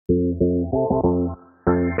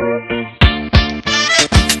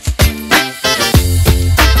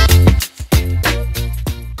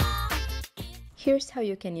how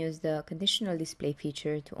you can use the conditional display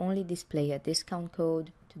feature to only display a discount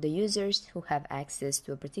code to the users who have access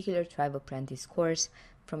to a particular Tribe Apprentice course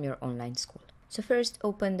from your online school. So first,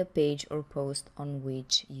 open the page or post on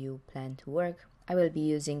which you plan to work. I will be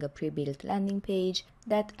using a pre-built landing page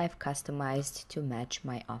that I've customized to match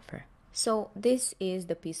my offer. So this is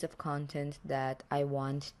the piece of content that I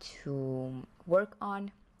want to work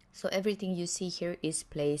on. So everything you see here is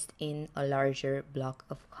placed in a larger block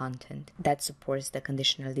of content that supports the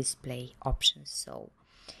conditional display options. So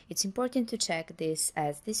it's important to check this,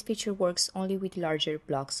 as this feature works only with larger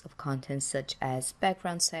blocks of content such as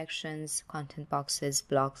background sections, content boxes,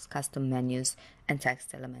 blocks, custom menus, and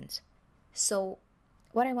text elements. So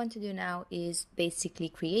what I want to do now is basically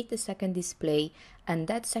create a second display, and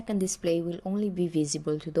that second display will only be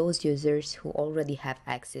visible to those users who already have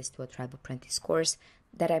access to a Tribe Apprentice course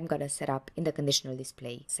that I'm gonna set up in the conditional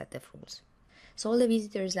display set of rules. So all the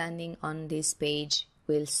visitors landing on this page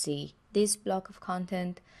will see this block of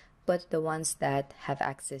content, but the ones that have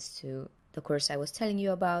access to the course I was telling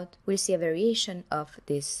you about will see a variation of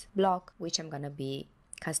this block, which I'm gonna be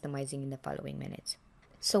customizing in the following minutes.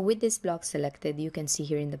 So with this block selected, you can see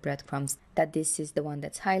here in the breadcrumbs that this is the one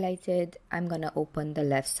that's highlighted. I'm gonna open the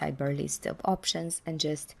left sidebar list of options and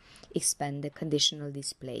just expand the conditional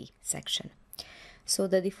display section. So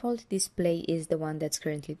the default display is the one that's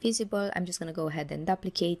currently visible. I'm just gonna go ahead and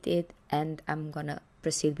duplicate it, and I'm gonna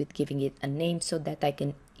proceed with giving it a name so that I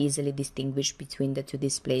can easily distinguish between the two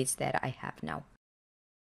displays that I have now.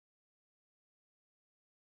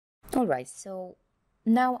 Alright, so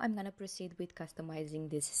now I'm gonna proceed with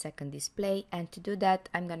customizing this second display, and to do that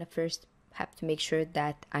I'm gonna first have to make sure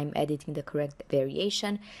that I'm editing the correct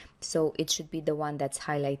variation. So it should be the one that's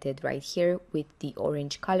highlighted right here with the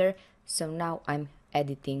orange color. So now I'm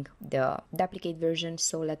editing the duplicate version,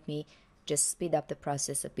 so let me just speed up the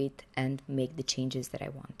process a bit and make the changes that I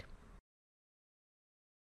want.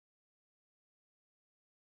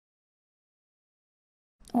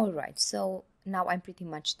 Alright, so now I'm pretty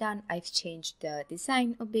much done. I've changed the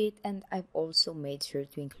design a bit, and I've also made sure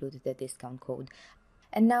to include the discount code.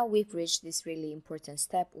 And now we've reached this really important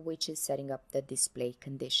step, which is setting up the display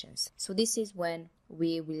conditions. So this is when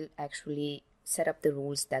we will actually set up the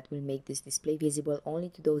rules that will make this display visible only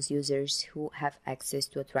to those users who have access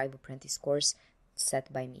to a Tribe Apprentice course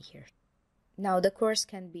set by me here. Now the course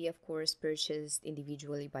can be, of course, purchased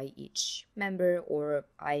individually by each member, or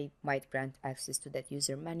I might grant access to that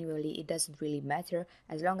user manually. It doesn't really matter.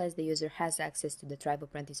 As long as the user has access to the Tribe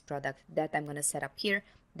Apprentice product that I'm going to set up here,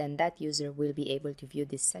 then that user will be able to view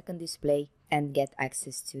this second display and get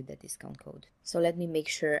access to the discount code. So let me make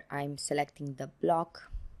sure I'm selecting the block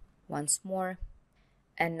once more.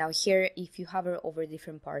 And now here, if you hover over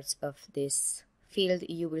different parts of this field,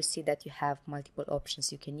 you will see that you have multiple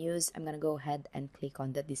options you can use. I'm going to go ahead and click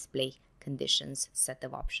on the display conditions set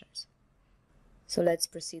of options. So let's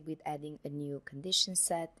proceed with adding a new condition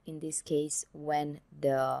set. In this case, when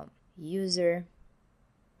the user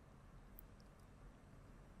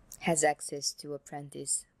has access to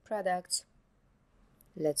Apprentice products,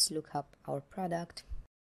 let's look up our product.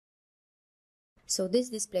 So this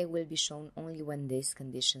display will be shown only when these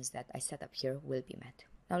conditions that I set up here will be met.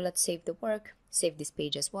 Now let's save the work, save this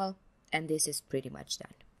page as well, and this is pretty much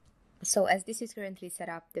done. So as this is currently set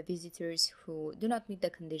up, the visitors who do not meet the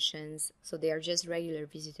conditions, so they are just regular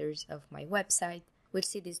visitors of my website, will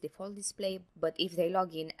see this default display. But if they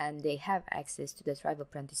log in and they have access to the Tribe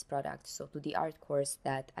Apprentice product, so to the art course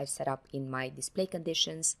that I've set up in my display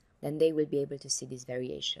conditions, then they will be able to see this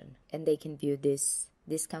variation, and they can view this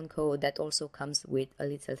discount code that also comes with a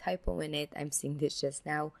little typo in it. I'm seeing this just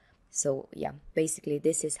now. So yeah, basically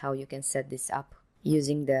this is how you can set this up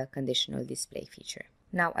using the conditional display feature.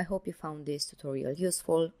 Now, I hope you found this tutorial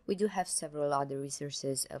useful. We do have several other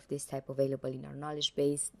resources of this type available in our knowledge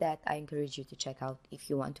base that I encourage you to check out if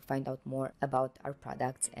you want to find out more about our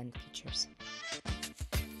products and features.